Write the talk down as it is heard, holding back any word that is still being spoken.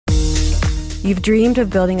You've dreamed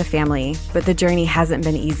of building a family, but the journey hasn't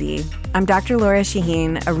been easy. I'm Dr. Laura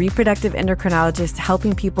Shaheen, a reproductive endocrinologist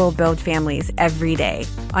helping people build families every day.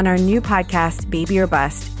 On our new podcast, Baby or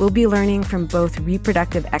Bust, we'll be learning from both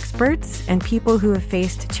reproductive experts and people who have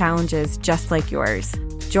faced challenges just like yours.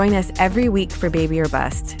 Join us every week for Baby or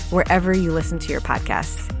Bust, wherever you listen to your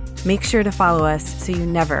podcasts. Make sure to follow us so you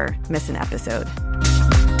never miss an episode.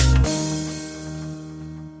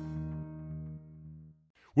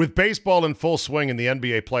 With baseball in full swing and the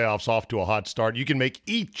NBA playoffs off to a hot start, you can make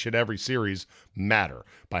each and every series matter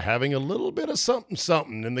by having a little bit of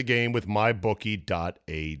something in the game with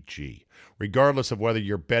MyBookie.ag. Regardless of whether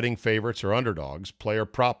you're betting favorites or underdogs, player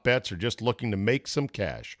prop bets, or just looking to make some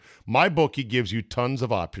cash, MyBookie gives you tons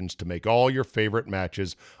of options to make all your favorite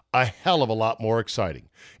matches a hell of a lot more exciting.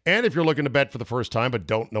 And if you're looking to bet for the first time but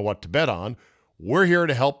don't know what to bet on, we're here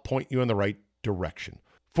to help point you in the right direction.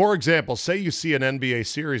 For example, say you see an NBA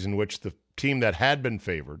series in which the team that had been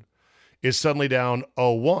favored is suddenly down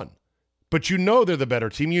 0-1. But you know they're the better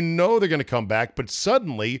team. You know they're going to come back. But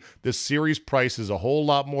suddenly, the series price is a whole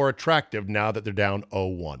lot more attractive now that they're down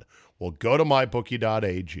 0-1. Well, go to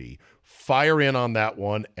MyBookie.ag, fire in on that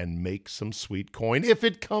one, and make some sweet coin if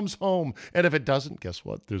it comes home. And if it doesn't, guess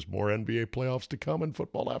what? There's more NBA playoffs to come and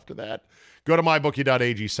football after that. Go to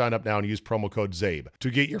MyBookie.ag, sign up now, and use promo code ZABE to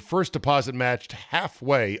get your first deposit matched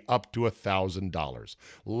halfway up to $1,000.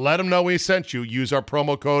 Let them know we sent you. Use our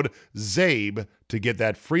promo code ZABE to get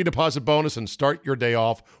that free deposit bonus and start your day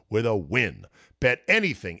off with a win. Bet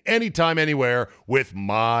anything, anytime, anywhere with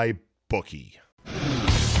MyBookie.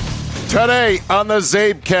 Today on the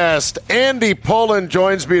ZabeCast, Andy Pollin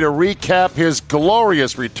joins me to recap his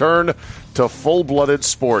glorious return to full-blooded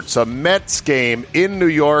sports, a Mets game in New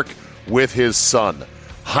York with his son.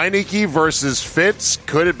 Heineke versus Fitz.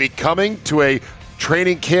 Could it be coming to a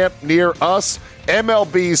training camp near us?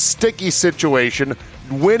 MLB's sticky situation,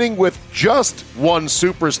 winning with just one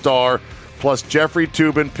superstar, plus Jeffrey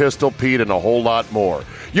Toobin, Pistol Pete, and a whole lot more.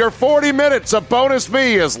 Your 40 minutes of Bonus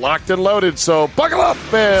Me is locked and loaded, so buckle up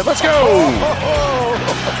and let's go!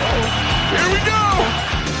 Here we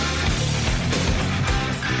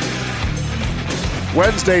go!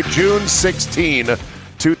 Wednesday, June 16,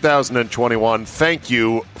 2021. Thank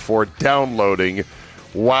you for downloading.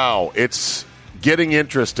 Wow, it's getting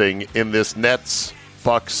interesting in this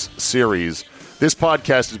Nets-Bucks series. This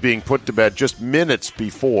podcast is being put to bed just minutes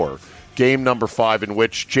before game number 5, in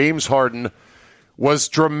which James Harden was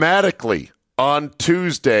dramatically on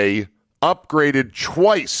Tuesday upgraded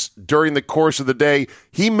twice during the course of the day.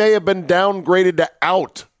 He may have been downgraded to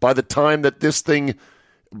out by the time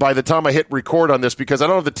I hit record on this, because I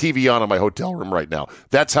don't have the TV on in my hotel room right now.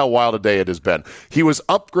 That's how wild a day it has been. He was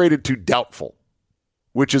upgraded to doubtful,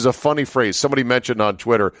 which is a funny phrase. Somebody mentioned on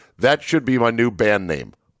Twitter, that should be my new band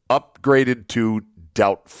name. Upgraded to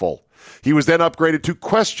doubtful. He was then upgraded to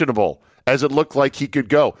questionable, as it looked like he could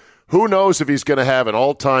go. Who knows if he's going to have an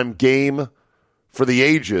all-time game for the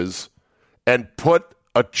ages and put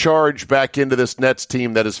a charge back into this Nets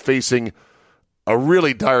team that is facing a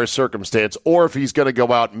really dire circumstance, or if he's going to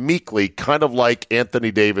go out meekly, kind of like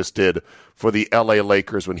Anthony Davis did for the LA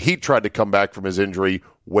Lakers when he tried to come back from his injury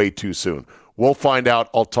way too soon. We'll find out.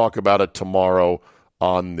 I'll talk about it tomorrow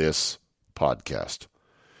on this podcast.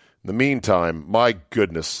 In the meantime, my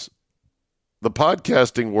goodness, the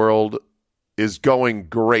podcasting world is going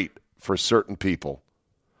great for certain people.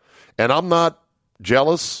 And I'm not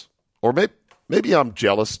jealous, or maybe I'm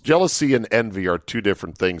jealous. Jealousy and envy are two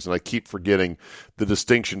different things, and I keep forgetting the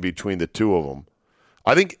distinction between the two of them.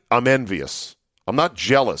 I think I'm envious. I'm not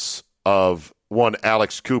jealous of one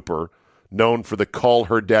Alex Cooper, known for the Call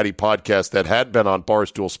Her Daddy podcast that had been on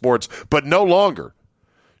Barstool Sports, but no longer.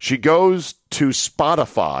 She goes to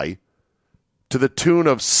Spotify to the tune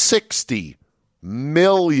of $60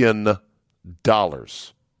 million.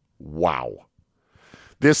 Wow.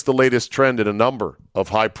 This, the latest trend in a number of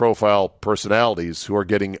high-profile personalities who are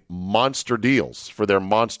getting monster deals for their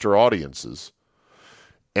monster audiences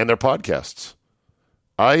and their podcasts.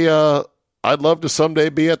 I'd love to someday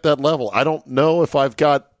be at that level. I don't know if I've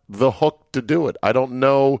got the hook to do it. I don't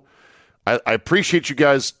know. I appreciate you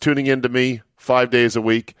guys tuning in to me 5 days a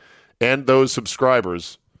week and those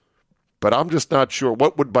subscribers, but I'm just not sure.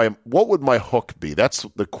 What would my hook be? That's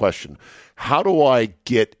the question. How do I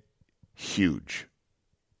get huge?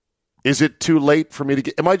 Is it too late for me to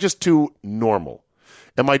get? Am I just too normal?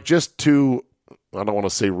 Am I just too, I don't want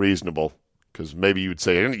to say reasonable, because maybe you'd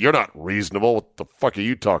say, you're not reasonable. What the fuck are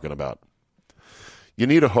you talking about? You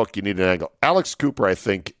need a hook. You need an angle. Alex Cooper, I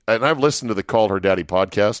think, and I've listened to the Call Her Daddy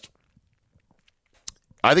podcast.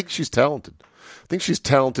 I think she's talented. I think she's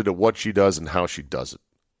talented at what she does and how she does it.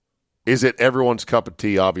 Is it everyone's cup of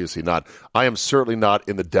tea? Obviously not. I am certainly not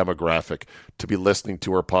in the demographic to be listening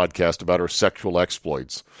to her podcast about her sexual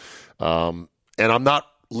exploits. And I'm not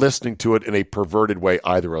listening to it in a perverted way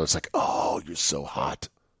either. It's like, oh, you're so hot.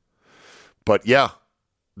 But yeah,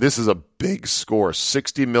 this is a big score.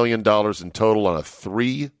 $60 million in total on a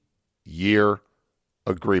 3-year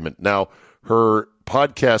agreement. Now, her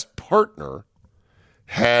podcast partner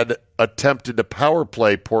had attempted to power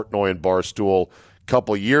play Portnoy and Barstool a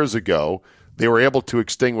couple years ago. They were able to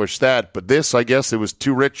extinguish that, but this, I guess, it was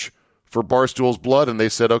too rich for Barstool's blood, and they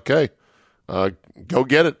said, okay, go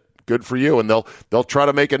get it. Good for you. And they'll try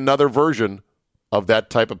to make another version of that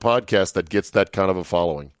type of podcast that gets that kind of a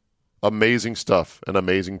following. Amazing stuff and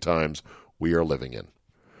amazing times we are living in.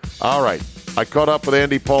 All right. I caught up with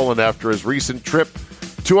Andy Pollin after his recent trip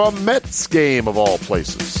to a Mets game of all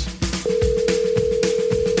places.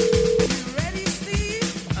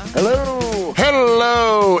 Hello.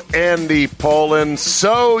 Hello, Andy Pollin.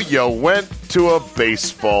 So you went to a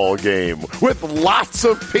baseball game with lots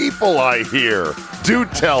of people, I hear. Do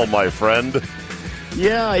tell, my friend.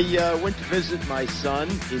 Yeah, I went to visit my son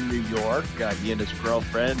in New York. He and his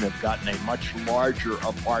girlfriend have gotten a much larger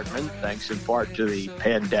apartment, thanks in part to the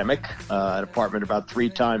pandemic. An apartment about 3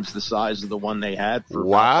 times the size of the one they had for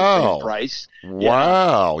about the same price.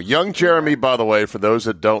 Wow. Yeah. Young Jeremy, by the way, for those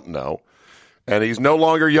that don't know, and he's no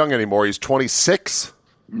longer young anymore. He's 26.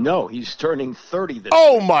 No, he's turning 30 this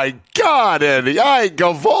Oh, week. my God, Andy. I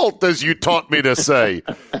gavolt, as you taught me to say.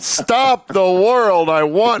 Stop the world. I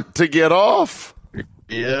want to get off.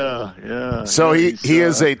 Yeah. So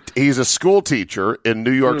he's a school teacher in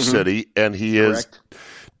New York City, and he is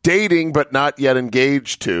dating but not yet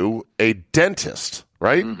engaged to a dentist,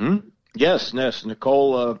 right? Mm-hmm. Yes.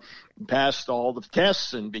 Nicole passed all the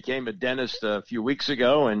tests and became a dentist a few weeks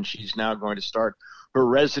ago, and she's now going to start her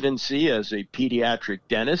residency as a pediatric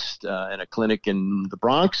dentist in a clinic in the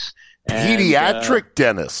Bronx. Pediatric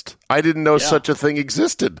dentist? I didn't know such a thing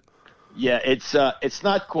existed. Yeah, it's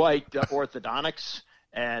not quite orthodontics.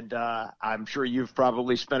 And I'm sure you've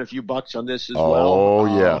probably spent a few bucks on this as well.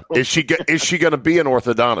 Oh, yeah. Is she going to be an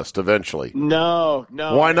orthodontist eventually? No.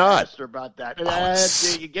 Why not? I asked her about that.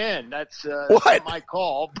 Again, that's what? not my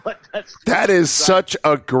call. But that is such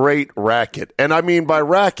a great racket. And I mean by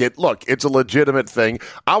racket, look, it's a legitimate thing.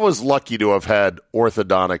 I was lucky to have had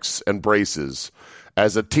orthodontics and braces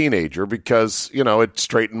as a teenager because, it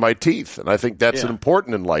straightened my teeth. And I think that's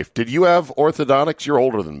important in life. Did you have orthodontics? You're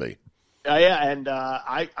older than me. Yeah, and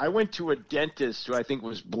I went to a dentist who I think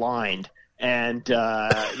was blind, and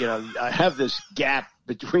I have this gap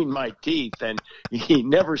between my teeth, and he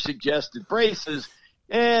never suggested braces.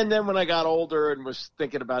 And then when I got older and was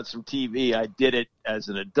thinking about some TV, I did it as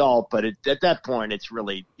an adult. But at that point, it's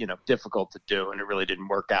really difficult to do, and it really didn't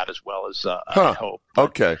work out as well as I hoped.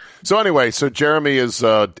 Okay. So anyway, Jeremy is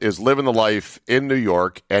living the life in New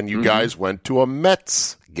York, and you guys went to a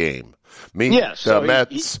Mets game.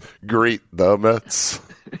 Mets. Greet the Mets.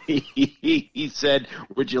 He said,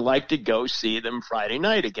 "Would you like to go see them Friday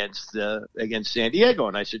night against San Diego?"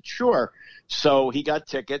 And I said, "Sure." So he got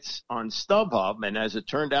tickets on StubHub, and as it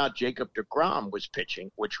turned out, Jacob deGrom was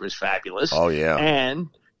pitching, which was fabulous. Oh yeah. And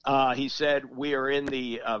he said, "We are in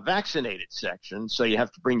the vaccinated section, so you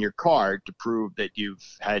have to bring your card to prove that you've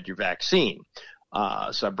had your vaccine."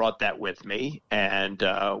 So I brought that with me, and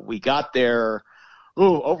we got there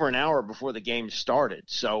over an hour before the game started.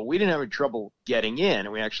 So we didn't have any trouble getting in,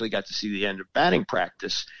 and we actually got to see the end of batting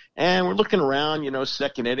practice. And we're looking around,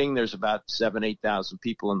 second inning, there's about 8,000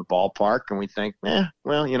 people in the ballpark, and we think,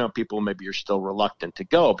 people maybe are still reluctant to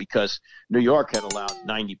go because New York had allowed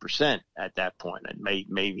 90% at that point. It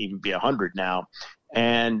may even be 100 now.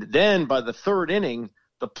 And then by the third inning,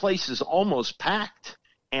 the place is almost packed.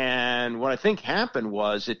 And what I think happened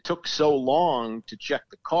was it took so long to check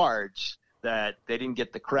the cards that they didn't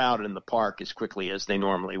get the crowd in the park as quickly as they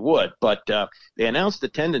normally would. But they announced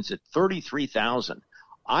attendance at 33,000.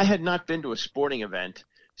 I had not been to a sporting event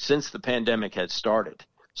since the pandemic had started.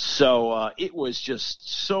 So it was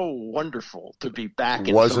just so wonderful to be back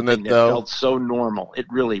in something that felt so normal. It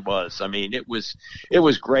really was. I mean, it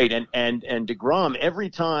was great. And DeGrom, every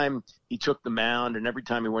time he took the mound and every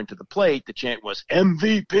time he went to the plate, the chant was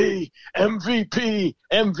MVP, MVP,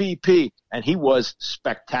 MVP. And he was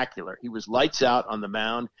spectacular. He was lights out on the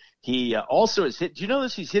mound. He also has hit. Do you know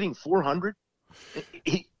this? He's hitting 400.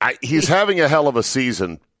 He's having a hell of a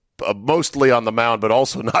season, mostly on the mound, but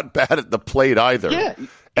also not bad at the plate either. Yeah.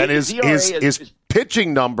 And his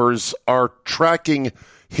pitching numbers are tracking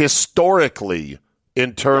historically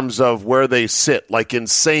in terms of where they sit, like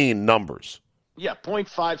insane numbers. Yeah,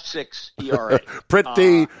 .56 ERA.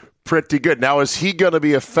 pretty good. Now, is he going to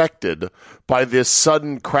be affected by this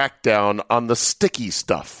sudden crackdown on the sticky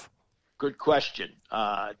stuff? Good question.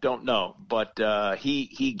 Don't know. But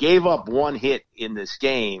he gave up one hit in this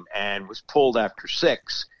game and was pulled after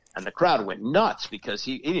 6. And the crowd went nuts because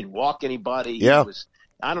he didn't walk anybody. Yeah.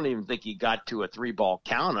 I don't even think he got to a 3-ball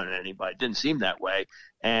count on anybody. It didn't seem that way.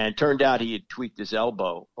 And it turned out he had tweaked his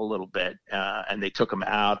elbow a little bit, and they took him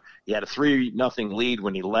out. He had a 3-0 lead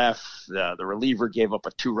when he left. The reliever gave up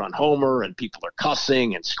a 2-run homer, and people are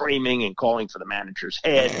cussing and screaming and calling for the manager's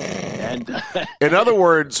head. And in other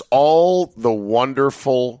words, all the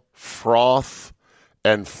wonderful froth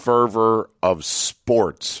and fervor of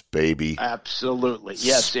sports, baby. Absolutely.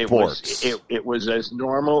 Yes, sports. It was as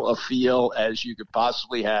normal a feel as you could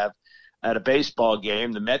possibly have at a baseball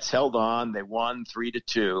game. The Mets held on. They won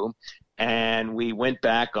 3-2, and we went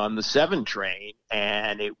back on the 7 train,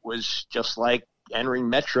 and it was just like entering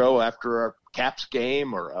Metro after a Caps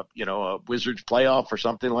game or a Wizards playoff or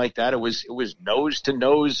something like that. It was nose to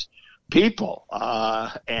nose people,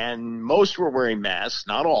 and most were wearing masks,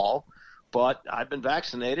 not all. But I've been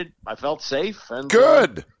vaccinated. I felt safe. And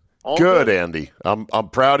good, Andy. I'm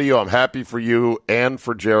proud of you. I'm happy for you and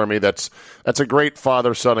for Jeremy. That's a great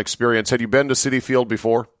father-son experience. Had you been to Citi Field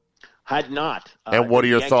before? Had not. And what are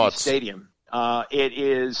your Yankee thoughts? Stadium. It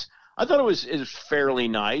is. I thought it was fairly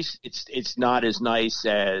nice. It's not as nice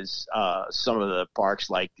as some of the parks.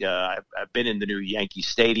 Like I've been in the new Yankee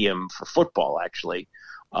Stadium for football, actually.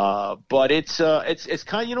 But it's kind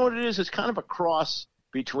of, you know what it is. It's kind of a cross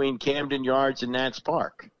between Camden Yards and Nats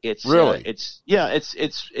Park. It's really, it's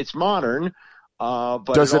modern. But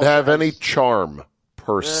does it have any charm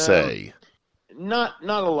per se? Not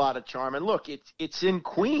a lot of charm. And look, it's in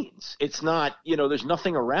Queens. It's not, there's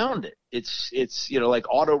nothing around it. It's like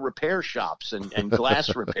auto repair shops and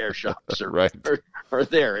glass repair shops are right. are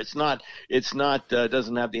there. It's not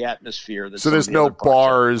doesn't have the atmosphere that. So there's no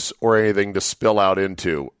bars or anything to spill out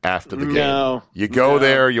into after the game. No, you go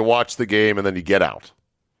there, you watch the game, and then you get out.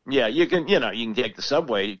 Yeah, you can take the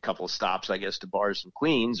subway a couple of stops, I guess, to bars in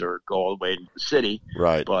Queens or go all the way to the city.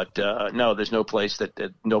 Right. But no, there's no place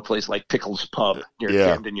like Pickles Pub near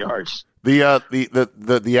Camden Yards.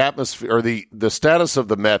 The atmosphere or the status of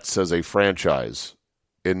the Mets as a franchise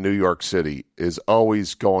in New York City is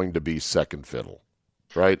always going to be second fiddle,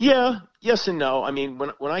 right? Yeah, yes and no. I mean,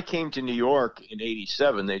 when I came to New York in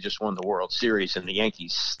 '87, they just won the World Series and the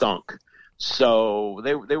Yankees stunk. So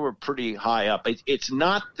they were pretty high up. It's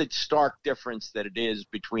not the stark difference that it is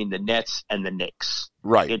between the Nets and the Knicks.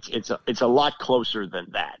 Right. It's a lot closer than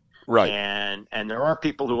that. Right. And there are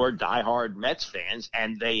people who are diehard Mets fans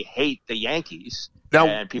and they hate the Yankees. Now,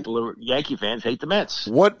 and people who are Yankee fans hate the Mets.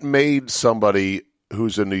 What made somebody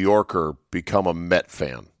who's a New Yorker become a Met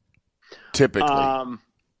fan? Typically.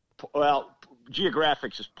 Well,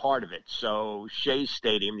 geographics is part of it. So Shea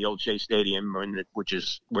Stadium, the old Shea Stadium, which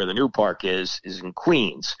is where the new park is in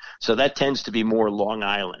Queens. So that tends to be more Long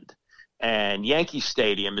Island. And Yankee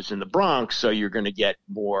Stadium is in the Bronx, so you're going to get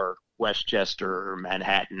more Westchester,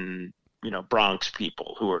 Manhattan, Bronx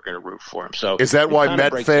people who are going to root for him. So is that why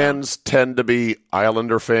Met fans tend to be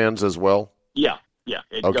Islander fans as well? Yeah. Yeah,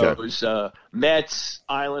 it goes Mets,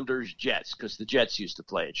 Islanders, Jets, because the Jets used to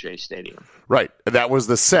play at Shea Stadium. Right. That was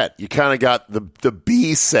the set. You kind of got the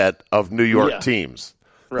B set of New York teams.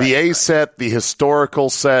 Right, the A set, the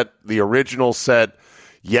historical set, the original set,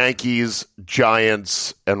 Yankees,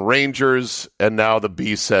 Giants, and Rangers, and now the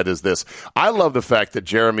B set is this. I love the fact that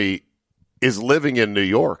Jeremy is living in New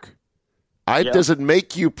York. Does it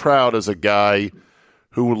make you proud as a guy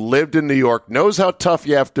who lived in New York, knows how tough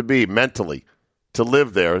you have to be mentally to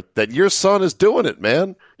live there, that your son is doing it,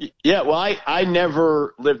 man? Yeah, well, I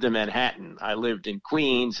never lived in Manhattan. I lived in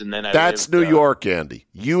Queens, and then That's New York, Andy.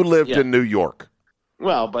 You lived in New York.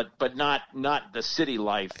 Well, but not the city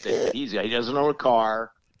life that he's got. He doesn't own a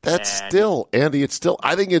car. Andy,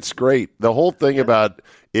 I think it's great. The whole thing about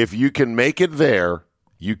if you can make it there,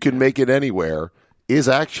 you can make it anywhere is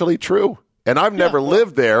actually true. And I've never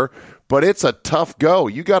lived there, but it's a tough go.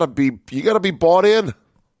 You gotta be bought in.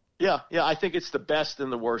 Yeah, I think it's the best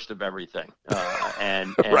and the worst of everything,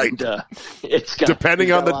 and right. It's got,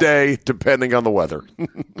 depending on the day, depending on the weather.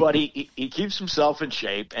 But he keeps himself in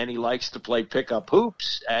shape, and he likes to play pickup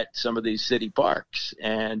hoops at some of these city parks.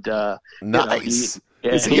 And nice.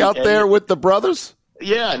 Is he out there with the brothers?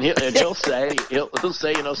 Yeah, and he'll say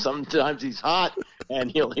sometimes he's hot,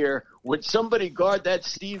 and he'll hear, "Would somebody guard that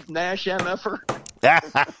Steve Nash MFer?"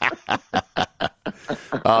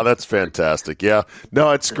 Oh, that's fantastic. Yeah.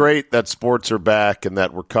 No, it's great that sports are back and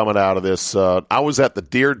that we're coming out of this. I was at the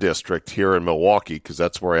Deer District here in Milwaukee because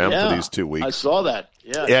that's where I am for these 2 weeks. I saw that.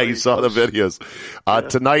 Yeah, you saw the videos.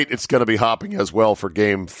 Tonight, it's going to be hopping as well for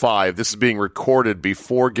Game 5. This is being recorded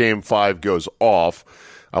before Game 5 goes off.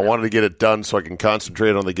 I wanted to get it done so I can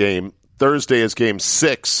concentrate on the game. Thursday is Game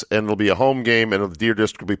 6, and it'll be a home game, and the Deer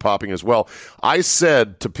District will be popping as well. I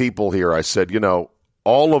said to people here, I said,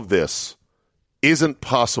 all of this isn't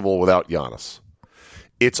possible without Giannis.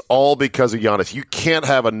 It's all because of Giannis. You can't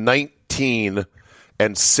have a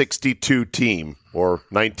 19-62 team or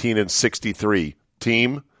 19-63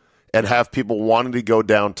 team and have people wanting to go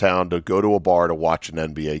downtown to go to a bar to watch an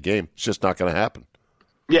NBA game. It's just not going to happen.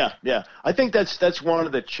 Yeah. I think that's one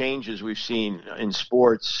of the changes we've seen in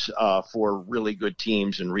sports for really good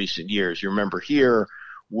teams in recent years. You remember here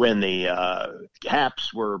when the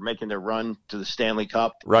Caps were making their run to the Stanley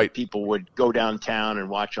Cup, right? People would go downtown and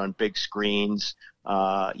watch on big screens.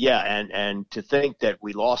 And to think that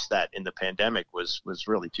we lost that in the pandemic was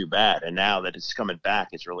really too bad. And now that it's coming back,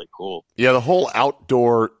 it's really cool. Yeah, the whole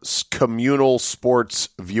outdoor communal sports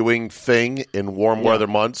viewing thing in warm weather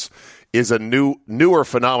months is a newer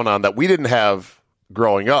phenomenon that we didn't have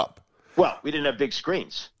growing up. Well, we didn't have big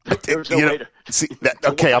screens. There was no way to see that.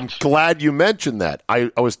 Okay, I'm glad you mentioned that.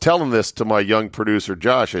 I was telling this to my young producer,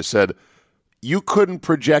 Josh. I said, you couldn't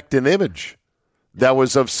project an image that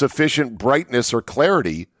was of sufficient brightness or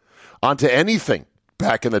clarity onto anything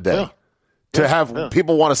back in the day. To have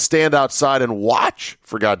people want to stand outside and watch,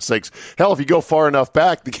 for God's sakes. Hell, if you go far enough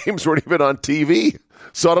back, the games weren't even on TV.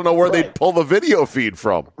 So I don't know where they'd pull the video feed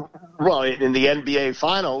from. Well, in the NBA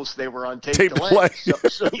Finals, they were on tape delay.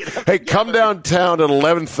 So hey, come downtown at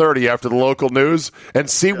 11:30 after the local news and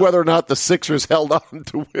see whether or not the Sixers held on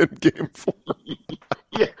to win Game 4.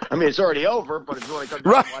 Yeah, I mean, it's already over, but if you want to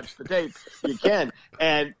come down and watch the tape, you can.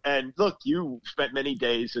 And look, you spent many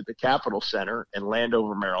days at the Capitol Center in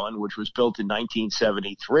Landover, Maryland, which was built in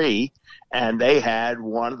 1973, and they had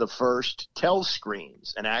one of the first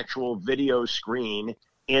telescreens, an actual video screen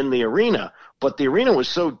in the arena. But the arena was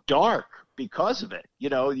so dark because of it.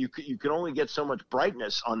 You could only get so much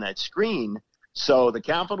brightness on that screen. So the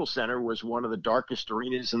Capitol Center was one of the darkest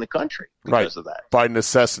arenas in the country because of that. By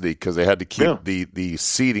necessity, because they had to keep the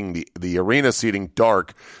seating, the arena seating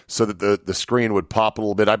dark so that the screen would pop a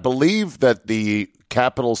little bit. I believe that the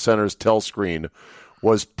Capitol Center's telescreen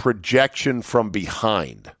was projection from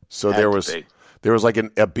behind. So there was like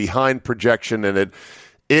a behind projection, and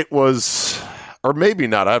it was, or maybe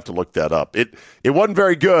not, I have to look that up. It wasn't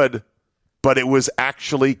very good, but it was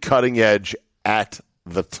actually cutting edge at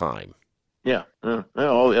the time. Yeah,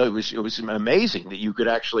 it was amazing that you could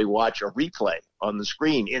actually watch a replay on the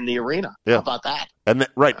screen in the arena. Yeah. How about that? And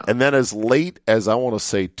and then as late as I want to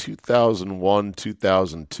say 2001,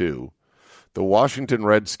 2002, the Washington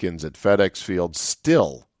Redskins at FedEx Field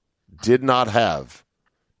still did not have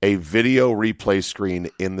a video replay screen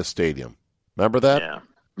in the stadium. Remember that? Yeah.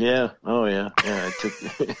 Yeah. Oh, yeah. Yeah.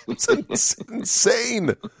 It's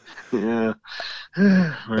insane. Yeah.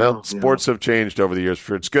 Well, sports have changed over the years.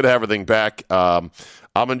 It's good to have everything back. I'm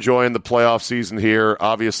enjoying the playoff season here.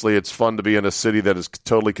 Obviously, it's fun to be in a city that is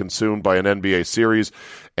totally consumed by an NBA series.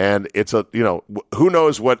 And it's who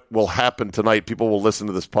knows what will happen tonight. People will listen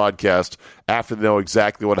to this podcast after they know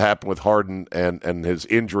exactly what happened with Harden and his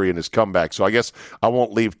injury and his comeback. So I guess I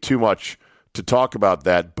won't leave too much to talk about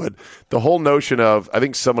that. But the whole notion of, I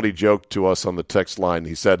think somebody joked to us on the text line.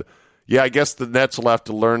 He said, yeah, I guess the Nets will have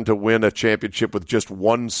to learn to win a championship with just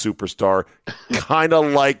one superstar, kind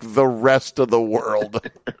of like the rest of the world.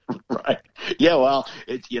 Right. Yeah, well,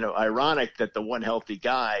 it's ironic that the one healthy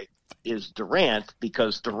guy is Durant,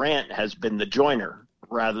 because Durant has been the joiner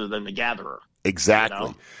rather than the gatherer.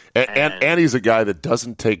 Exactly. And he's a guy that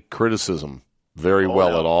doesn't take criticism very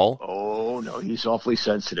well at all. Oh, no, he's awfully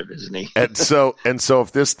sensitive, isn't he? and so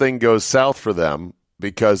if this thing goes south for them,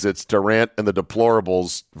 because it's Durant and the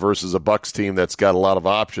deplorables versus a Bucks team that's got a lot of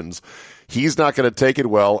options, he's not going to take it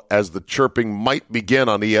well, as the chirping might begin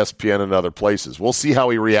on ESPN and other places. We'll see how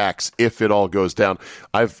he reacts if it all goes down.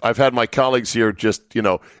 I've had my colleagues here just,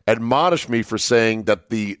 admonish me for saying that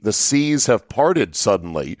the seas have parted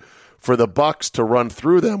suddenly for the Bucks to run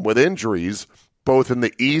through them with injuries, both in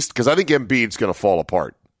the East, because I think Embiid's going to fall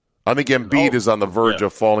apart. I think Embiid is on the verge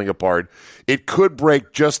of falling apart. It could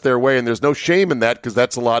break just their way, and there's no shame in that, because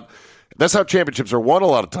that's how championships are won a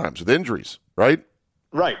lot of times, with injuries, right?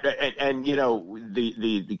 Right. And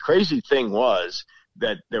the crazy thing was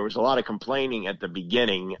that there was a lot of complaining at the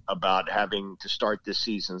beginning about having to start this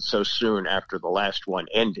season so soon after the last one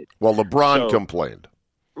ended. Well, LeBron complained.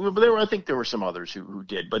 But I think there were some others who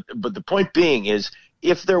did. But the point being is,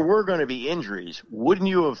 if there were going to be injuries, wouldn't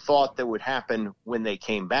you have thought that would happen when they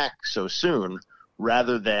came back so soon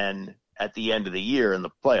rather than at the end of the year in the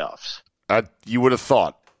playoffs? You would have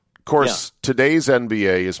thought. Of course, today's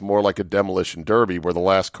NBA is more like a demolition derby where the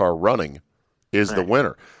last car running is the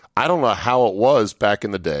winner. I don't know how it was back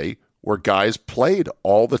in the day where guys played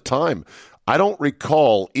all the time. I don't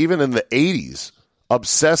recall, even in the 80s,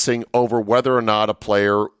 obsessing over whether or not a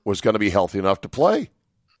player was going to be healthy enough to play.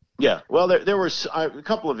 Yeah, well, there was a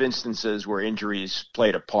couple of instances where injuries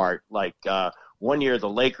played a part. Like one year, the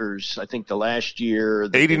Lakers, I think the last year.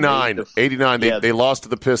 89. They lost to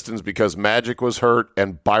the Pistons because Magic was hurt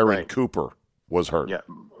and Byron Cooper was hurt. Yeah.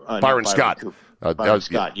 Byron Scott. Byron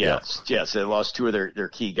Scott, yes. They lost two of their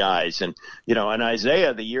key guys. And, and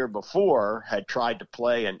Isaiah the year before had tried to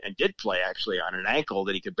play and did play actually on an ankle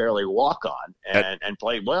that he could barely walk on and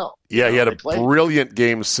played well. Yeah, he had a brilliant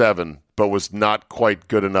Game 7, but was not quite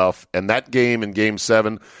good enough. And that game in Game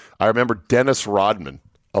 7, I remember Dennis Rodman,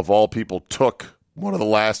 of all people, took one of the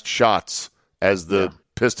last shots as the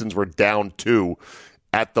Pistons were down 2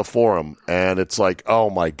 at the Forum, and it's like, oh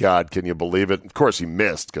my God, can you believe it? Of course he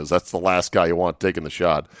missed, because that's the last guy you want taking the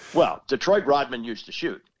shot. Well, Detroit Rodman used to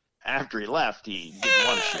shoot. After he left, he didn't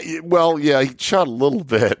want to shoot. Well, yeah, he shot a little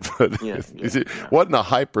bit, but it wasn't a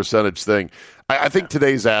high percentage thing. I think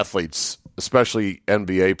today's athletes, especially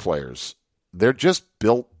NBA players, they're just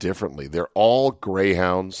built differently. They're all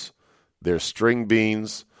greyhounds. They're string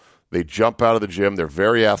beans. They jump out of the gym. They're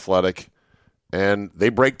very athletic. And they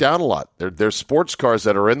break down a lot. They're sports cars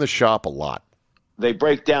that are in the shop a lot. They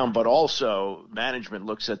break down, but also management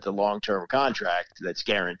looks at the long-term contract that's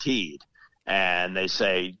guaranteed, and they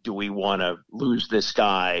say, do we want to lose this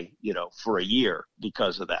guy, for a year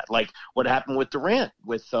because of that? Like what happened with Durant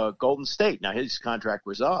with Golden State. Now, his contract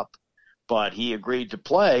was up, but he agreed to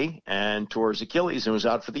play and tore his Achilles and was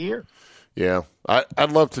out for the year. Yeah,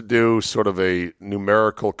 I'd love to do sort of a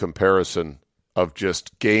numerical comparison of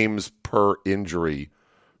just games per injury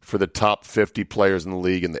for the top 50 players in the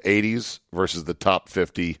league in the 80s versus the top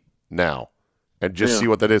 50 now, and just see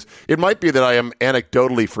what that is. It might be that I am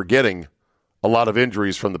anecdotally forgetting a lot of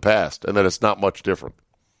injuries from the past and that it's not much different.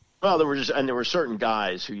 Well, there were certain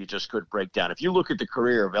guys who you just could break down. If you look at the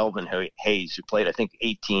career of Elvin Hayes, who played, I think,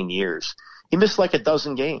 18 years, he missed like a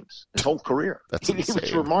dozen games his whole career. He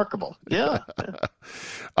was remarkable. Yeah.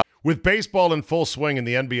 With baseball in full swing and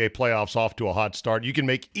the NBA playoffs off to a hot start, you can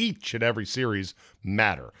make each and every series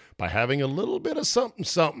matter by having a little bit of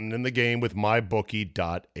something in the game with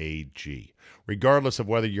MyBookie.ag. Regardless of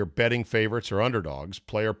whether you're betting favorites or underdogs,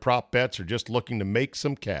 player prop bets, or just looking to make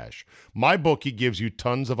some cash, MyBookie gives you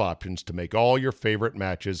tons of options to make all your favorite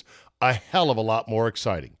matches a hell of a lot more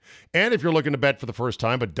exciting. And if you're looking to bet for the first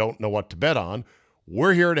time but don't know what to bet on,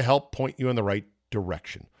 we're here to help point you in the right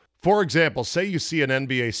direction. For example, say you see an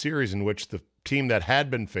NBA series in which the team that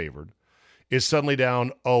had been favored is suddenly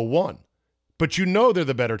down 0-1. But you know they're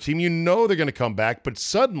the better team. You know they're going to come back. But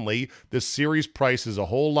suddenly, the series price is a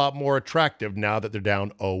whole lot more attractive now that they're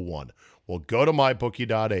down 0-1. Well, go to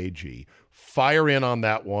mybookie.ag, fire in on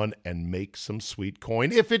that one, and make some sweet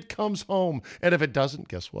coin if it comes home. And if it doesn't,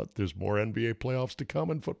 guess what? There's more NBA playoffs to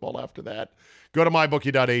come and football after that. Go to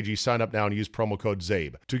mybookie.ag, sign up now, and use promo code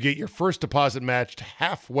ZABE to get your first deposit matched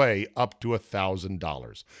halfway up to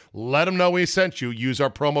 $1,000. Let them know we sent you. Use our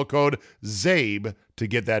promo code ZABE to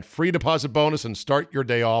get that free deposit bonus and start your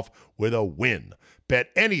day off with a win. Bet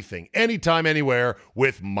anything, anytime, anywhere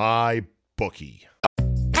with MyBookie.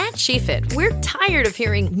 At SheFit, we're tired of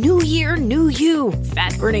hearing new year, new you,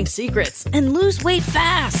 fat-burning secrets, and lose weight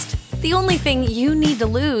fast. The only thing you need to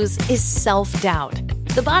lose is self-doubt.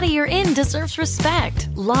 The body you're in deserves respect,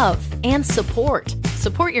 love, and support.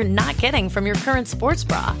 Support you're not getting from your current sports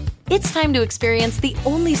bra. It's time to experience the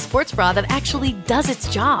only sports bra that actually does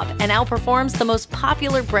its job and outperforms the most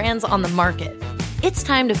popular brands on the market. It's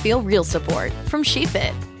time to feel real support from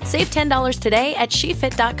SheFit. Save $10 today at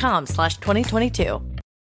SheFit.com/2022.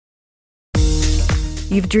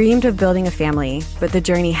 You've dreamed of building a family, but the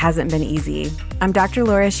journey hasn't been easy. I'm Dr.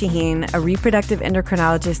 Laura Shaheen, a reproductive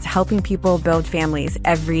endocrinologist helping people build families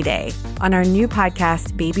every day. On our new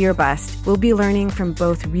podcast, Baby or Bust, we'll be learning from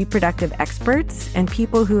both reproductive experts and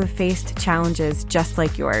people who have faced challenges just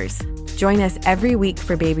like yours. Join us every week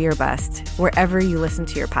for Baby or Bust, wherever you listen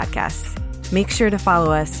to your podcasts. Make sure to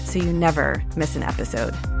follow us so you never miss an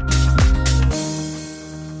episode.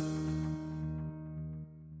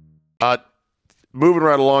 Moving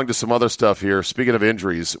right along to some other stuff here. Speaking of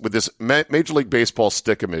injuries, with this Major League Baseball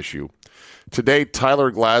Stickum issue, today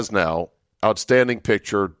Tyler Glasnow, outstanding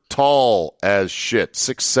pitcher, tall as shit,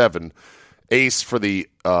 6'7", ace for the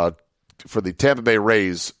Tampa Bay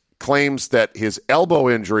Rays, claims that his elbow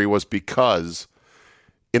injury was because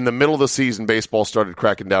in the middle of the season, baseball started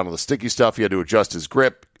cracking down on the sticky stuff. He had to adjust his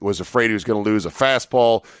grip, was afraid he was going to lose a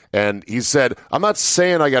fastball. And he said, I'm not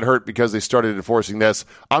saying I got hurt because they started enforcing this.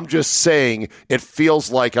 I'm just saying it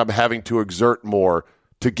feels like I'm having to exert more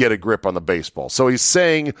to get a grip on the baseball. So he's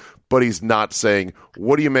saying, but he's not saying.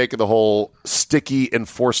 What do you make of the whole sticky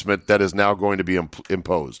enforcement that is now going to be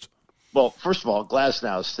imposed? Well, first of all,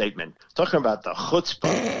 Glasnow's statement, talking about the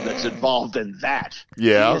chutzpah that's involved in that.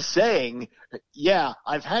 Yeah. He is saying, yeah,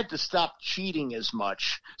 I've had to stop cheating as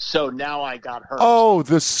much, so now I got hurt. Oh,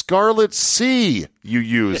 the Scarlet C you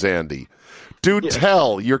use, Andy. Do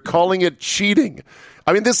tell. You're calling it cheating.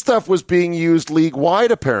 I mean, this stuff was being used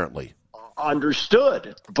league-wide, apparently.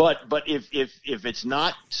 Understood. But if it's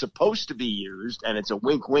not supposed to be used and it's a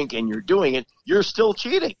wink-wink and you're doing it, you're still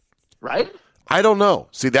cheating, right? I don't know.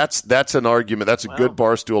 See, that's an argument. That's a good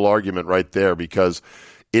Barstool argument right there, because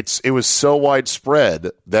it was so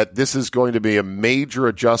widespread that this is going to be a major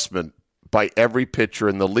adjustment by every pitcher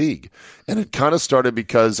in the league. And it kind of started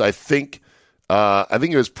because I think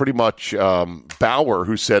it was pretty much Bauer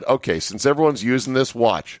who said, okay, since everyone's using this,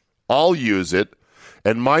 watch. I'll use it,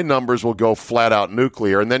 and my numbers will go flat out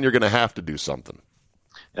nuclear, and then you're going to have to do something.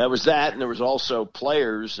 That was that, and there was also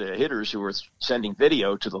players, hitters, who were sending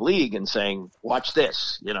video to the league and saying, watch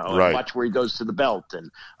this, and watch where he goes to the belt, and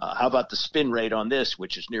how about the spin rate on this,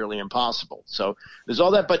 which is nearly impossible. So there's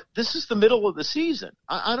all that, but this is the middle of the season.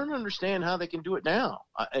 I don't understand how they can do it now.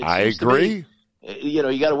 I agree. You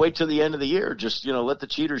got to wait till the end of the year. Just, let the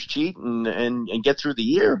cheaters cheat and get through the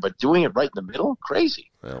year, but doing it right in the middle, crazy.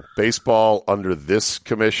 Well, baseball under this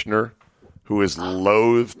commissioner, who is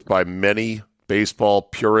loathed by many baseball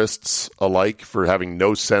purists alike for having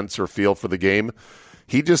no sense or feel for the game.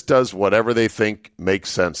 He just does whatever they think makes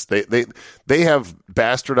sense. They have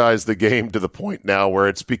bastardized the game to the point now where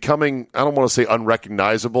it's becoming, I don't want to say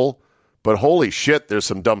unrecognizable, but holy shit, there's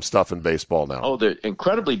some dumb stuff in baseball now. Oh, they're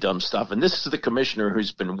incredibly dumb stuff. And this is the commissioner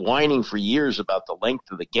who's been whining for years about the length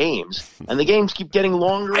of the games, and the games keep getting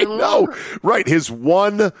longer and longer. Right. His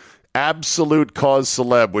one absolute cause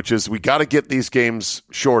celeb, which is we got to get these games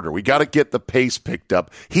shorter. We got to get the pace picked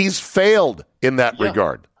up. He's failed in that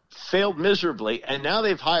regard. Failed miserably. And now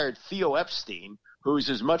they've hired Theo Epstein, who's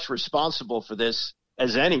as much responsible for this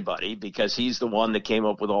as anybody, because he's the one that came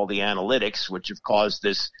up with all the analytics, which have caused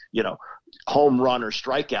this, home run or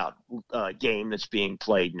strikeout game that's being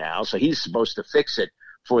played now. So he's supposed to fix it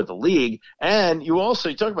for the league. And you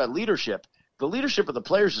talk about leadership. The leadership of the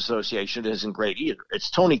Players Association isn't great either.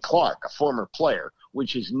 It's Tony Clark, a former player,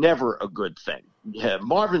 which is never a good thing. Yeah,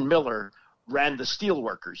 Marvin Miller ran the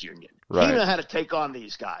Steelworkers Union. Right. He knew how to take on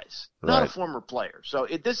these guys, not a former player. So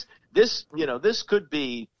this could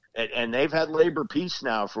be, and they've had labor peace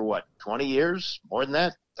now for 20 years, more than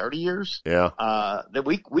that, 30 years. Yeah. That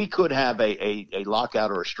we could have a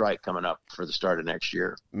lockout or a strike coming up for the start of next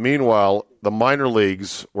year. Meanwhile, the minor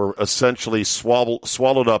leagues were essentially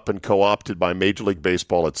swallowed up and co-opted by Major League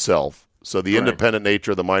Baseball itself. So the independent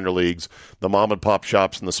nature of the minor leagues, the mom and pop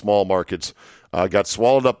shops and the small markets got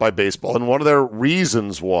swallowed up by baseball. And one of their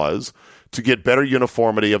reasons was to get better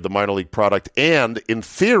uniformity of the minor league product and, in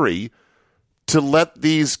theory, to let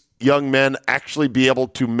these young men actually be able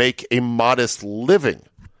to make a modest living.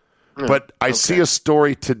 But I see a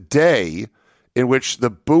story today in which the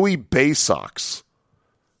Bowie Bay Sox,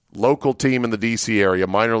 local team in the D.C. area,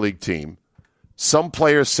 minor league team, some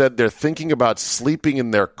players said they're thinking about sleeping in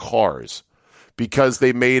their cars because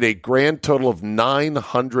they made a grand total of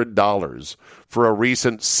 $900 for a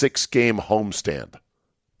recent 6-game homestand.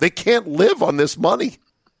 They can't live on this money.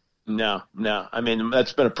 No. I mean,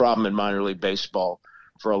 that's been a problem in minor league baseball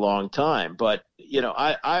for a long time. But,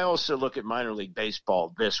 I also look at minor league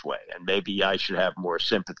baseball this way, and maybe I should have more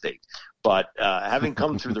sympathy. But having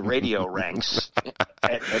come through the radio ranks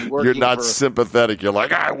and working, you're not sympathetic. You're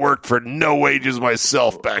like, I worked for no wages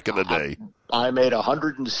myself back in the day. I made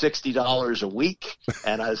 $160 a week,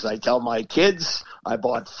 and as I tell my kids, I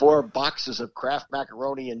bought 4 boxes of Kraft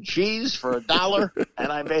macaroni and cheese for $1,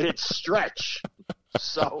 and I made it stretch.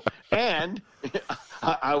 So, and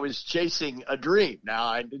I was chasing a dream. Now,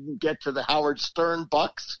 I didn't get to the Howard Stern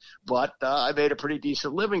bucks, but I made a pretty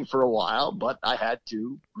decent living for a while, but I had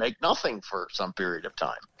to make nothing for some period of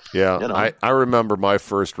time. Yeah, I remember my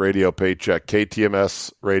first radio paycheck,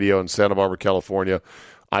 KTMS radio in Santa Barbara, California.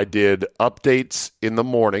 I did updates in the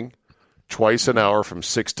morning, twice an hour from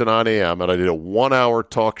 6 to 9 a.m., and I did a 1-hour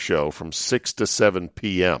talk show from 6 to 7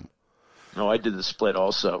 p.m. No, I did the split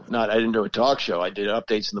also. I didn't do a talk show. I did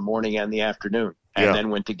updates in the morning and the afternoon, and then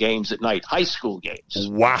went to games at night, high school games.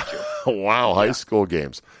 Wow, high school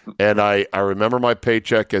games. And I remember my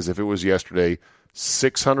paycheck as if it was yesterday,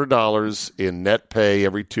 $600 in net pay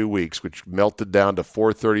every 2 weeks, which melted down to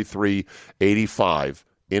 $433.85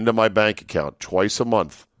 into my bank account twice a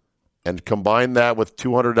month, and combine that with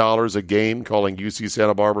 $200 a game calling UC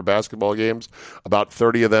Santa Barbara basketball games, about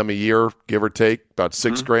 30 of them a year, give or take, about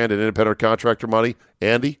 $6,000 in independent contractor money.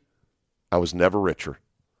 Andy, I was never richer.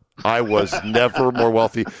 I was never more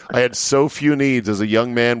wealthy. I had so few needs as a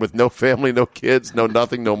young man with no family, no kids, no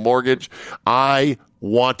nothing, no mortgage. I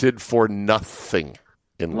wanted for nothing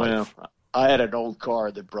in life. I had an old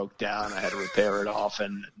car that broke down. I had to repair it off,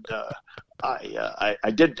 and I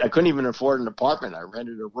couldn't even afford an apartment. I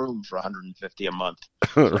rented a room for $150 a month.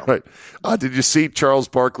 So. Right. Did you see Charles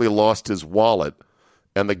Barkley lost his wallet,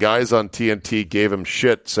 and the guys on TNT gave him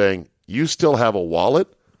shit saying, "You still have a wallet?"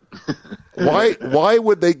 Why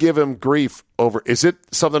would they give him grief over? Is it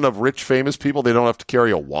something of rich, famous people? They don't have to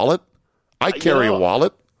carry a wallet? I carry a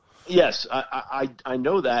wallet. Yes, I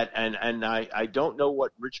know that, and I don't know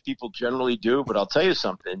what rich people generally do, but I'll tell you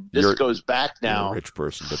something. This goes back now. You're a rich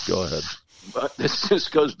person, but go ahead. But this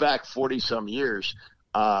goes back 40-some years.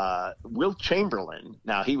 Wilt Chamberlain,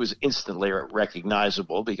 now he was instantly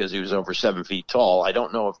recognizable because he was over 7 feet tall. I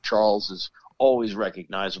don't know if Charles is always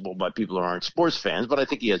recognizable by people who aren't sports fans, but I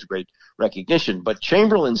think he has great recognition. But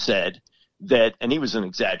Chamberlain said that, and he was an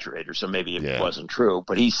exaggerator, so maybe it wasn't true,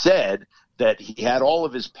 but he said that he had all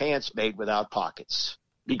of his pants made without pockets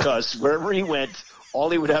because wherever he went,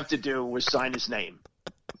 all he would have to do was sign his name.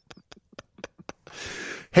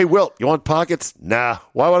 Hey, Wilt, you want pockets? Nah.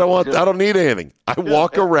 Why would I want I don't need anything. I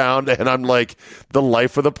walk around and I'm like the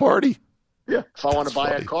life of the party. Yeah. If I want to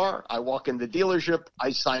buy a car, I walk in the dealership,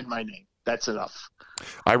 I sign my name. That's enough.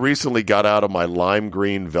 I recently got out of my lime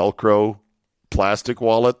green Velcro plastic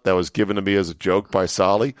wallet that was given to me as a joke by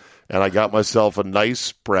Solly, and I got myself a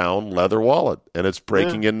nice brown leather wallet, and it's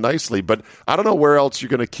breaking in nicely. But I don't know where else you're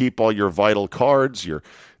going to keep all your vital cards, your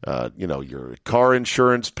car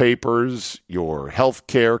insurance papers, your health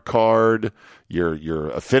care card, your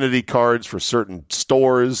affinity cards for certain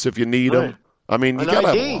stores if you need them. I mean, you got to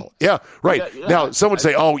have a wallet. Yeah, right. Now, someone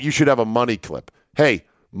say, "Oh, you should have a money clip." Hey,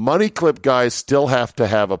 money clip guys still have to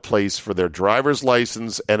have a place for their driver's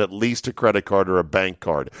license and at least a credit card or a bank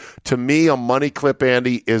card. To me, a money clip,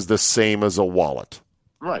 Andy, is the same as a wallet.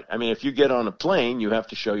 Right. I mean, if you get on a plane, you have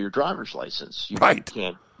to show your driver's license. You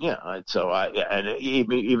can't. Yeah. So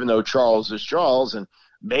even though Charles is Charles, and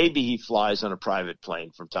maybe he flies on a private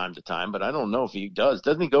plane from time to time, but I don't know if he does.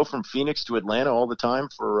 Doesn't he go from Phoenix to Atlanta all the time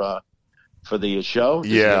for the show?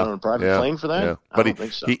 Does he get on a private plane for that? Yeah. But I don't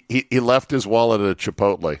think so. He left his wallet at a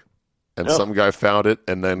Chipotle, and some guy found it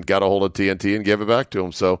and then got a hold of TNT and gave it back to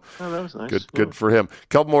him. So that was nice. Good for him. A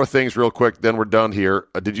couple more things real quick, then we're done here.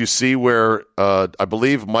 Did you see where I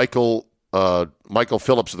believe Michael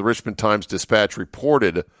Phillips of the Richmond Times-Dispatch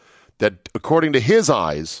reported that, according to his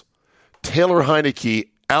eyes, Taylor Heineke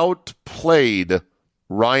outplayed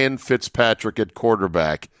Ryan Fitzpatrick at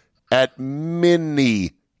quarterback at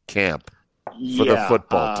mini camp for the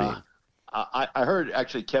football team. I heard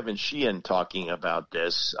actually Kevin Sheehan talking about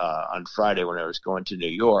this on Friday when I was going to New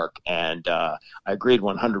York, and I agreed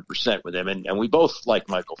 100% with him. And we both like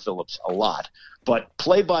Michael Phillips a lot. But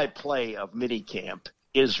play-by-play of minicamp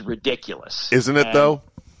is ridiculous. Isn't it, though?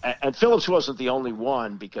 And Phillips wasn't the only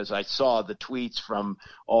one, because I saw the tweets from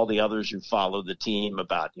all the others who followed the team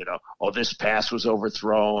about, this pass was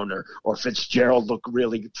overthrown, or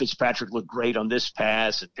Fitzpatrick looked great on this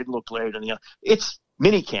pass. It didn't look great on the other. It's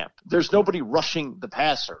minicamp. There's nobody rushing the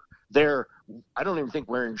passer. They're, I don't even think,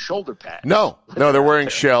 wearing shoulder pads. No, they're wearing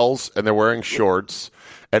shells and they're wearing shorts.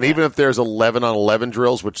 And even if there's 11-on-11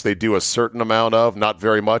 drills, which they do a certain amount of, not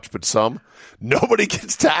very much, but some, nobody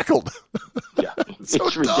gets tackled. Yeah, it's so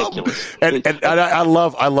ridiculous. And I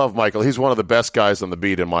love Michael. He's one of the best guys on the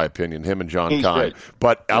beat, in my opinion, him and John Kine. Great.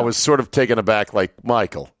 But I was sort of taken aback, like,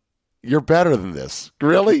 Michael, you're better than this.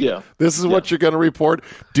 Really? Yeah. This is what you're going to report?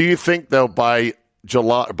 Do you think, though, by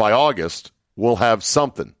August, we'll have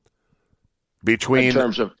something between... In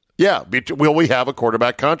terms of... Yeah. Will we have a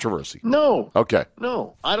quarterback controversy? No. Okay.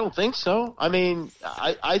 No, I don't think so. I mean,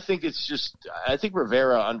 I think it's just – I think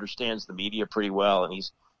Rivera understands the media pretty well, and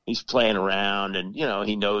he's playing around, and,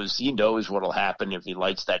 he knows what will happen if he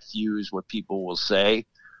lights that fuse, what people will say.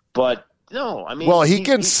 But, no, I mean – Well, he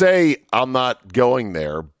can say, I'm not going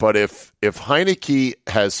there, but if Heineke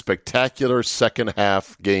has spectacular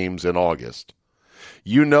second-half games in August,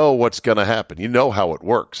 you know what's going to happen. You know how it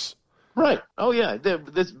works. Right. Oh, yeah.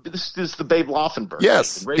 This is the Babe Laufenberg.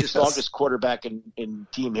 Yes. The greatest longest quarterback in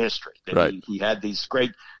team history. Right. He had these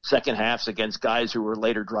great second halves against guys who were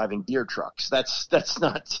later driving beer trucks. That's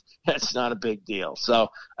not a big deal. So,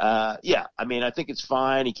 yeah, I mean, I think it's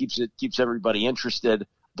fine. He keeps everybody interested.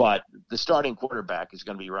 But the starting quarterback is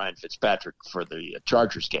going to be Ryan Fitzpatrick for the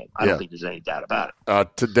Chargers game. I don't think there's any doubt about it.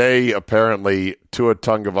 Today, apparently, Tua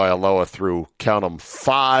Tagovailoa threw, count them,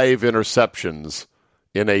 5 interceptions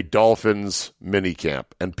in a Dolphins minicamp,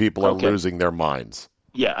 and people are losing their minds.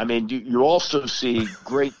 Yeah, I mean, you also see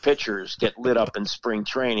great pitchers get lit up in spring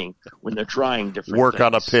training when they're trying different work things.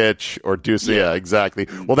 on a pitch or do so. Yeah, exactly.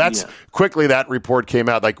 Well, quickly that report came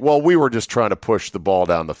out like, well, we were just trying to push the ball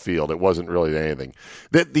down the field. It wasn't really anything.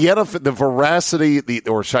 The NFL, the veracity,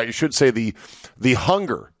 or you should say the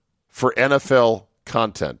hunger for NFL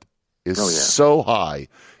content is so high.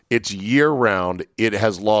 It's year round. It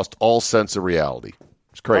has lost all sense of reality.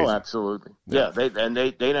 It's crazy. Oh, absolutely. Yeah,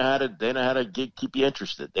 they know how to keep you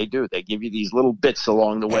interested. They do. They give you these little bits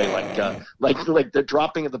along the way, like the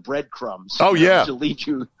dropping of the breadcrumbs. Oh, yeah, to lead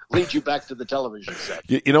you back to the television set.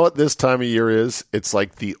 You know what this time of year is? It's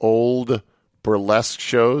like the old burlesque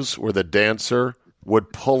shows where the dancer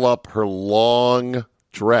would pull up her long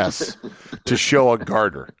dress to show a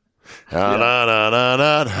garter.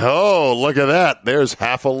 Oh, look at that! There's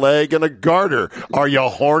half a leg and a garter. Are you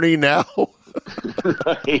horny now?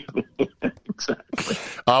 Right. Exactly.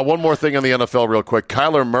 One more thing on the NFL real quick.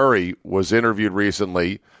 Kyler Murray was interviewed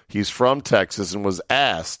recently. He's from Texas and was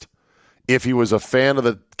asked if he was a fan of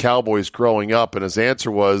the Cowboys growing up, and his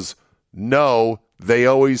answer was, no, they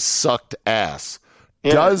always sucked ass.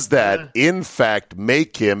 Yeah. Does that, in fact,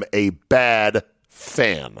 make him a bad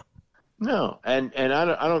fan? No, and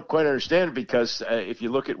I don't quite understand it because if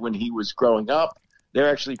you look at when he was growing up, they're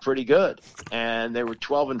actually pretty good, and they were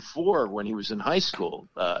 12-4 when he was in high school,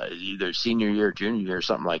 either senior year, junior year,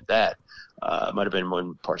 something like that. It might have been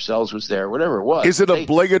when Parcells was there, whatever it was. Is it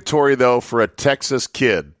obligatory though for a Texas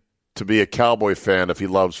kid to be a Cowboy fan if he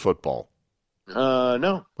loves football?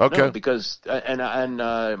 No. Okay. No, because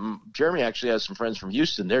Jeremy actually has some friends from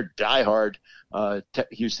Houston. They're diehard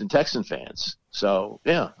Houston Texan fans. So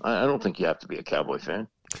yeah, I don't think you have to be a Cowboy fan.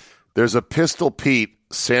 There's a Pistol Pete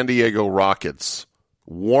San Diego Rockets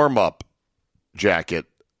warm-up jacket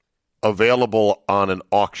available on an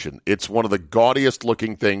auction. It's one of the gaudiest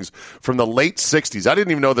looking things from the late 60s. I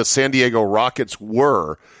didn't even know the San Diego Rockets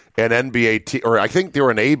were an NBA team, or I think they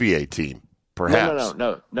were an ABA team, perhaps.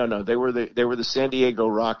 No. They were the San Diego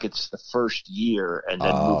Rockets the first year and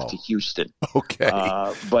then moved to Houston. Okay.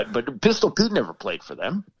 But Pistol Pete never played for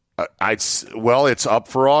them. It's up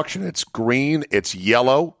for auction. It's green. It's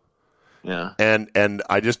yellow. Yeah. And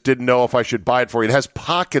I just didn't know if I should buy it for you. It has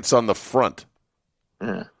pockets on the front.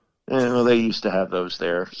 Yeah. Well, they used to have those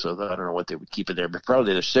there, so I don't know what they would keep it there, but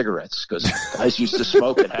probably their cigarettes because guys used to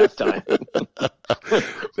smoke at halftime.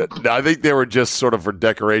 I think they were just sort of for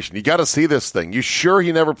decoration. You got to see this thing. You sure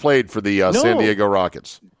he never played for the San Diego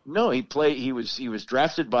Rockets? No, he played. He was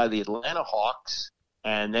drafted by the Atlanta Hawks,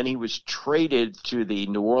 and then he was traded to the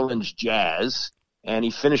New Orleans Jazz. And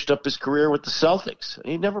he finished up his career with the Celtics.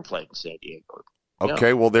 He never played in San Diego.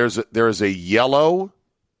 Okay, well, there is a yellow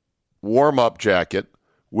warm-up jacket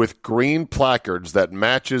with green placards that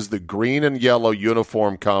matches the green and yellow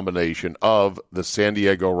uniform combination of the San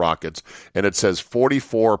Diego Rockets, and it says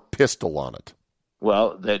 44 Pistol on it.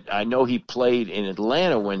 Well, I know he played in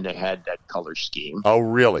Atlanta when they had that color scheme. Oh,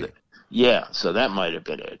 really? Yeah, so that might have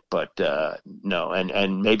been it, but no,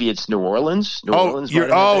 and maybe it's New Orleans.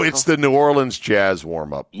 It's the New Orleans Jazz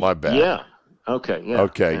warm up. My bad. Yeah. Okay. Yeah.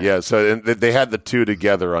 Okay. Yeah. So they had the two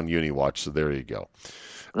together on UniWatch. So there you go.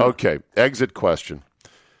 Okay. Exit question.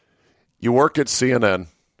 You work at CNN.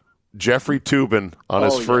 Jeffrey Toobin on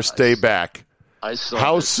his first day back. I saw.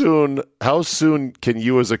 How soon can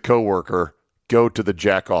you as a coworker go to the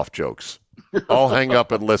jack off jokes? I'll hang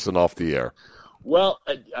up and listen off the air. Well,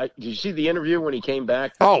 did you see the interview when he came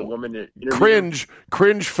back? Oh, the woman cringe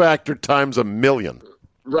factor times 1,000,000.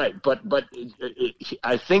 Right, but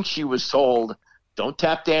I think she was told, don't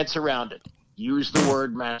tap dance around it. Use the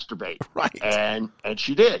word masturbate. Right, and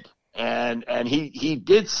she did, and he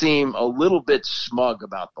did seem a little bit smug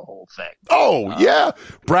about the whole thing. Oh yeah,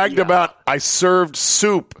 bragged about I served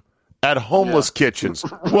soup at homeless kitchens.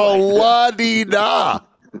 Well, la-dee-da.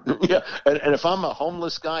 Yeah, and if I'm a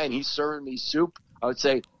homeless guy and he's serving me soup, I would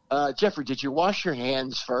say, Jeffrey, did you wash your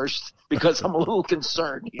hands first? Because I'm a little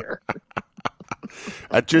concerned here.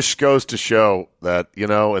 That just goes to show that,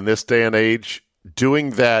 in this day and age,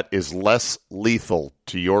 doing that is less lethal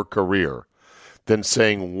to your career than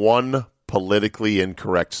saying one politically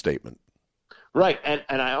incorrect statement. Right.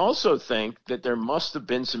 And I also think that there must have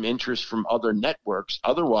been some interest from other networks.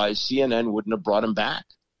 Otherwise, CNN wouldn't have brought him back.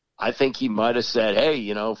 I think he might have said,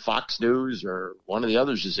 hey, Fox News or one of the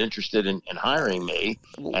others is interested in hiring me,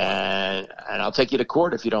 and I'll take you to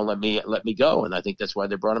court if you don't let me go. And I think that's why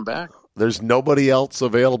they brought him back. There's nobody else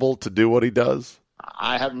available to do what he does?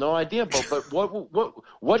 I have no idea. But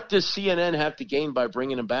what does CNN have to gain by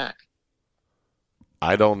bringing him back?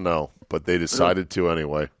 I don't know, but they decided to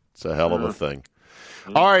anyway. It's a hell of a thing.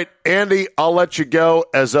 All right, Andy, I'll let you go.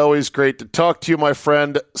 As always, great to talk to you, my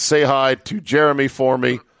friend. Say hi to Jeremy for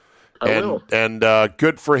me. And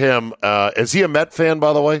good for him. Is he a Met fan,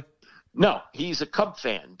 by the way? No, he's a Cub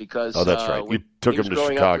fan because. Oh, that's right. You took him to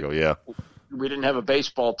Chicago, yeah. We didn't have a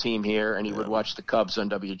baseball team here, and he would watch the Cubs on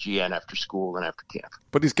WGN after school and after camp.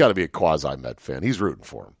 But he's got to be a quasi-Met fan. He's rooting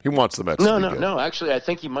for him. He wants the Mets to be good. No. Actually, I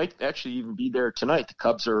think he might actually even be there tonight. The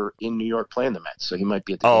Cubs are in New York playing the Mets, so he might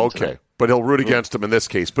be at the game tonight. But he'll root against them in this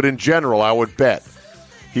case. But in general, I would bet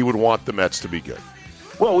he would want the Mets to be good.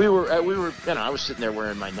 Well, we were. I was sitting there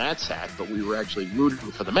wearing my Nats hat, but we were actually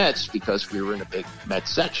rooting for the Mets because we were in a big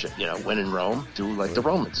Mets section. Win in Rome, do like the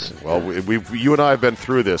Romans. Well, you and I have been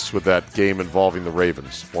through this with that game involving the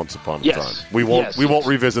Ravens once upon a time. We won't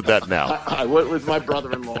revisit that now. I went with my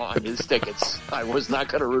brother-in-law on his tickets. I was not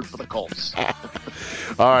going to root for the Colts.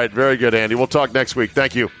 All right, very good, Andy. We'll talk next week.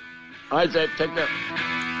 Thank you. All right, Dave. Take care.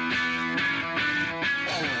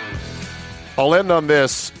 I'll end on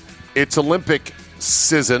this. It's Olympic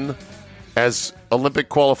season as Olympic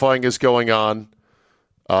qualifying is going on.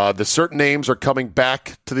 The certain names are coming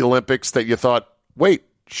back to the Olympics that you thought, wait,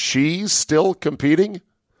 she's still competing?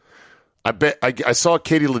 I saw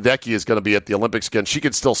Katie Ledecky is going to be at the Olympics again. She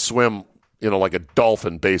could still swim, like a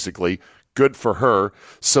dolphin, basically. Good for her.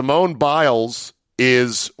 Simone Biles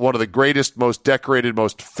is one of the greatest, most decorated,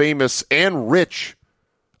 most famous, and rich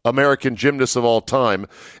American gymnasts of all time.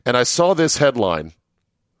 And I saw this headline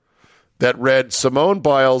that read, Simone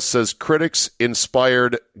Biles says critics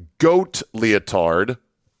inspired GOAT leotard,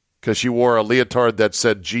 because she wore a leotard that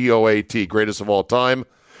said GOAT, greatest of all time,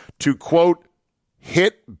 to, quote,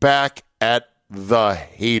 hit back at the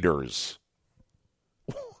haters.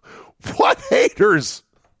 What haters?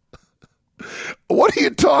 What are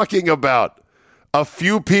you talking about? A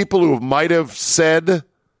few people who might have said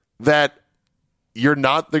that you're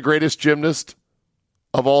not the greatest gymnast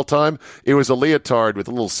of all time? It was a leotard with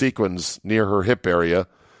little sequins near her hip area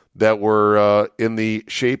that were in the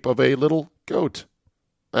shape of a little goat.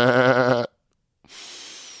 There's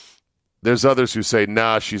others who say,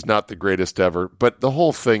 nah, she's not the greatest ever. But the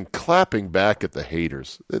whole thing, clapping back at the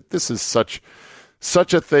haters, this is such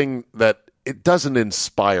a thing that it doesn't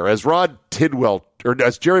inspire. As Rod Tidwell, or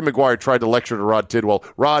as Jerry Maguire tried to lecture to Rod Tidwell,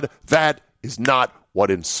 Rod, that is not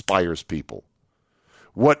what inspires people.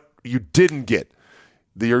 What you didn't get,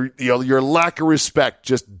 your lack of respect.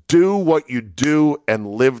 Just do what you do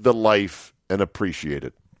and live the life and appreciate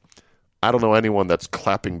it. I don't know anyone that's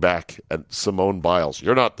clapping back at Simone Biles.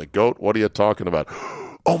 You're not the GOAT. What are you talking about?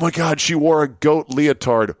 Oh, my God, she wore a GOAT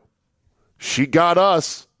leotard. She got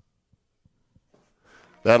us.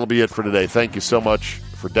 That'll be it for today. Thank you so much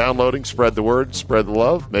for downloading. Spread the word. Spread the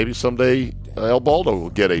love. Maybe someday El Baldo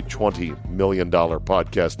will get a $20 million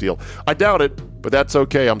podcast deal. I doubt it, but that's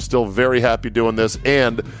okay. I'm still very happy doing this,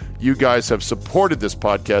 and you guys have supported this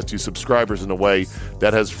podcast, you subscribers, in a way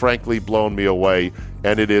that has frankly blown me away,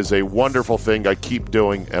 and it is a wonderful thing I keep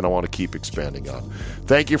doing and I want to keep expanding on.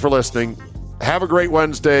 Thank you for listening. Have a great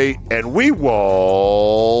Wednesday, and we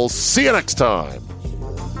will see you next time.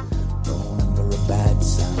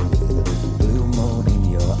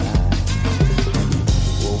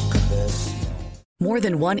 More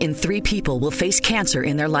than 1 in 3 people will face cancer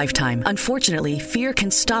in their lifetime. Unfortunately, fear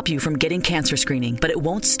can stop you from getting cancer screening, but it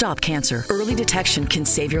won't stop cancer. Early detection can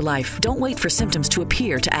save your life. Don't wait for symptoms to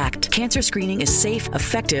appear to act. Cancer screening is safe,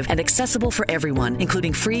 effective, and accessible for everyone,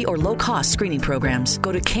 including free or low-cost screening programs.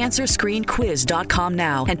 Go to CancerScreenQuiz.com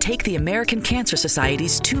now and take the American Cancer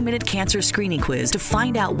Society's 2-minute cancer screening quiz to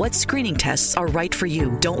find out what screening tests are right for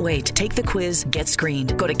you. Don't wait. Take the quiz. Get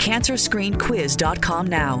screened. Go to CancerScreenQuiz.com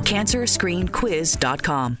now. CancerScreenQuiz.com.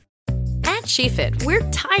 At SheFit,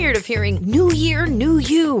 we're tired of hearing new year, new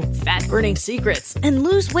you, fat-burning secrets, and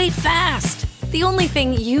lose weight fast. The only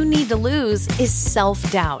thing you need to lose is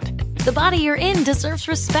self-doubt. The body you're in deserves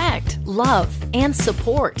respect, love, and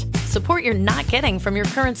support. Support you're not getting from your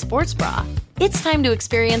current sports bra. It's time to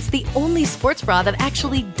experience the only sports bra that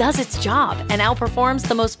actually does its job and outperforms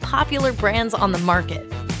the most popular brands on the market.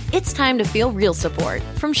 It's time to feel real support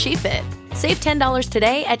from SheFit. Save $10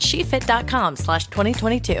 today at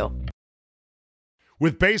SheFit.com/2022.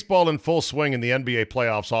 With baseball in full swing and the NBA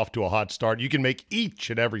playoffs off to a hot start, you can make each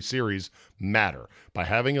and every series matter by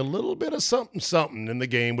having a little bit of something in the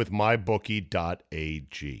game with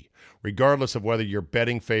MyBookie.ag. Regardless of whether you're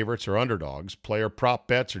betting favorites or underdogs, player prop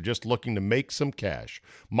bets, or just looking to make some cash,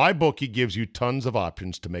 MyBookie gives you tons of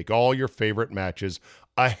options to make all your favorite matches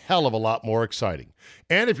a hell of a lot more exciting.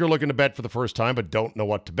 And if you're looking to bet for the first time but don't know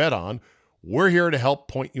what to bet on, we're here to help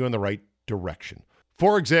point you in the right direction.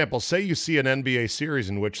 For example, say you see an NBA series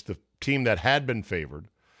in which the team that had been favored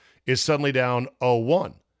is suddenly down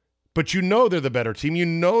 0-1. But you know they're the better team. You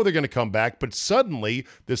know they're going to come back. But suddenly,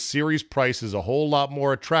 the series price is a whole lot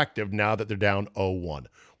more attractive now that they're down 0-1.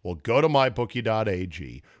 Well, go to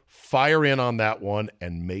MyBookie.ag, fire in on that one,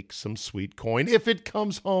 and make some sweet coin if it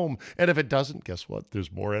comes home. And if it doesn't, guess what?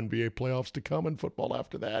 There's more NBA playoffs to come and football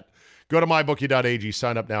after that. Go to MyBookie.ag,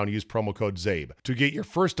 sign up now, and use promo code ZABE to get your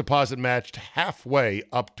first deposit matched halfway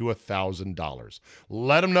up to $1,000.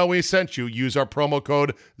 Let them know we sent you. Use our promo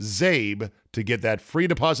code ZABE to get that free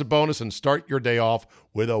deposit bonus and start your day off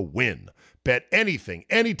with a win. Bet anything,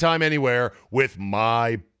 anytime, anywhere with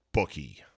MyBookie.